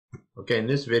Okay, in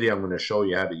this video, I'm going to show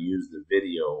you how to use the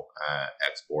video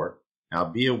export. Now,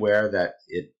 be aware that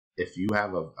if you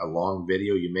have a long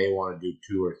video, you may want to do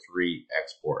 2 or 3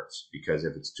 exports, because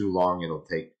if it's too long, it'll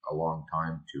take a long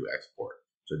time to export.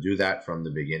 So do that from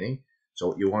the beginning. So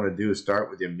what you want to do is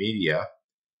start with your media,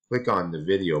 click on the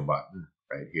video button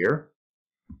right here,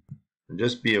 and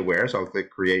just be aware. So I'll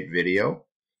click create video.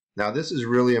 Now this is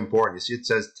really important. You see it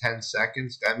says 10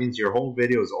 seconds. That means your whole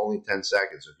video is only 10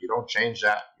 seconds. So if you don't change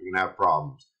that, you're going to have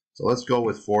problems. So let's go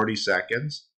with 40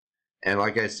 seconds. And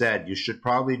like I said, you should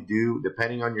probably do,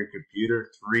 depending on your computer,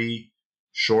 3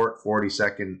 short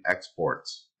 40-second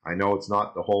exports. I know it's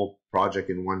not the whole project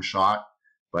in one shot,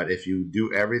 but if you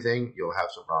do everything, you'll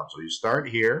have some problems. So you start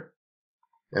here,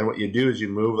 and what you do is you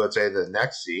move, let's say, the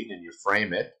next scene, and you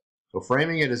frame it. So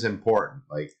framing it is important.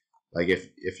 Like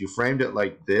if you framed it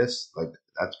like this, like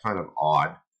that's kind of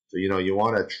odd. So you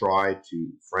want to try to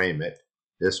frame it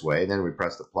this way. Then we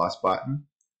press the plus button.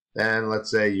 Then let's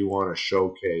say you want to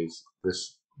showcase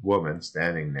this woman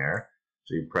standing there.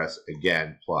 So you press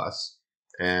again plus.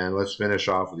 And let's finish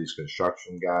off with these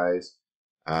construction guys.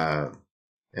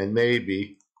 And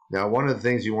maybe now one of the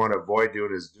things you want to avoid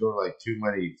doing is doing like too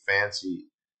many fancy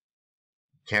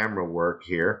camera work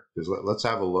here. Because let's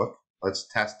have a look. Let's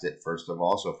test it first of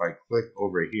all. So if I click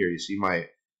over here, you see and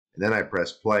then I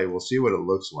press play, we'll see what it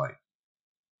looks like.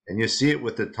 And you see it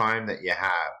with the time that you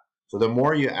have. So the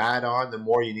more you add on, the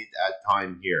more you need to add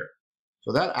time here.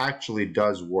 So that actually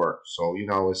does work. So,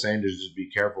 I was saying to just be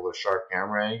careful with sharp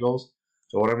camera angles.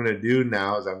 So what I'm going to do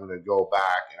now is I'm going to go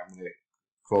back and I'm going to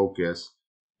focus.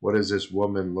 What is this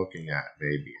woman looking at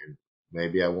maybe? And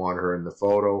maybe I want her in the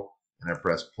photo, and I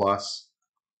press plus.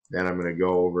 Then I'm going to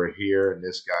go over here, and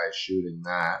this guy is shooting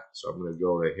that. So I'm going to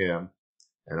go to him,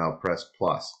 and I'll press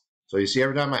plus. So you see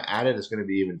every time I add it, it's going to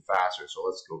be even faster. So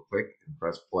let's go click and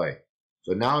press play.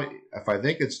 So now if I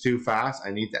think it's too fast,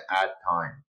 I need to add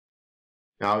time.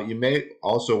 Now you may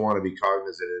also want to be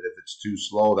cognizant that if it's too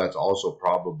slow, that's also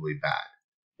probably bad.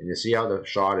 And you see how the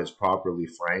shot is properly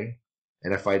framed?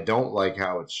 And if I don't like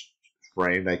how it's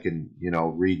framed, I can,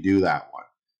 redo that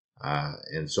one,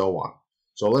 and so on.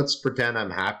 So let's pretend I'm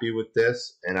happy with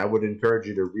this, and I would encourage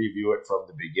you to review it from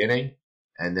the beginning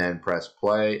and then press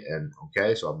play. And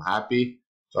okay, so I'm happy.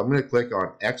 So I'm going to click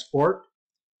on export,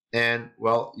 and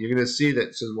well, you're going to see that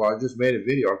it says, well, I just made a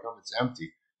video. How come it's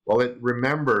empty? Well, it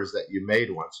remembers that you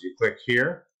made one. So you click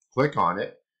here, click on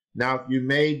it. Now, if you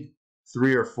made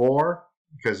 3 or 4,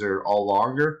 because they're all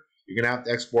longer, you're going to have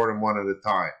to export them one at a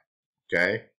time.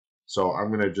 Okay, so I'm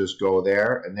going to just go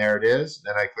there, and there it is.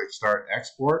 Then I click start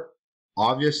export.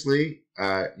 Obviously,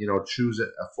 choose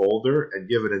a folder and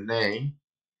give it a name.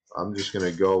 I'm just going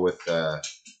to go with, the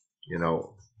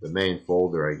main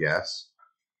folder, I guess.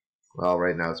 Well,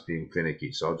 right now it's being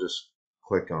finicky, so I'll just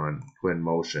click on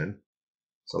TwinMotion,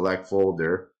 select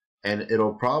folder, and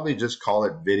it'll probably just call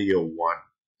it Video 1,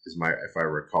 if I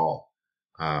recall.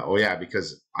 Oh yeah,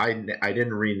 because I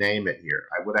didn't rename it here.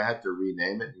 I would have had to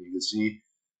rename it. You can see.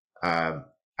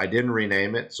 I didn't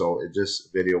rename it, so it's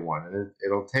just Video 1. And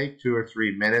it'll take 2 or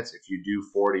 3 minutes if you do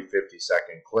 40,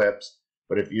 50-second clips.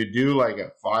 But if you do like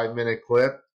a 5-minute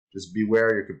clip, just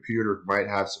beware your computer might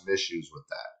have some issues with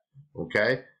that.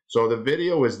 Okay? So the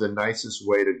video is the nicest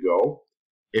way to go.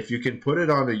 If you can put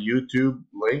it on a YouTube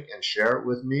link and share it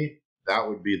with me, that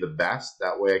would be the best.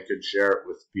 That way I could share it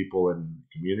with people in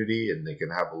the community and they can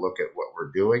have a look at what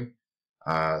we're doing.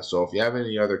 So if you have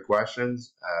any other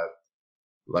questions,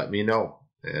 let me know.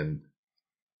 And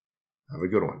have a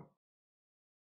good one.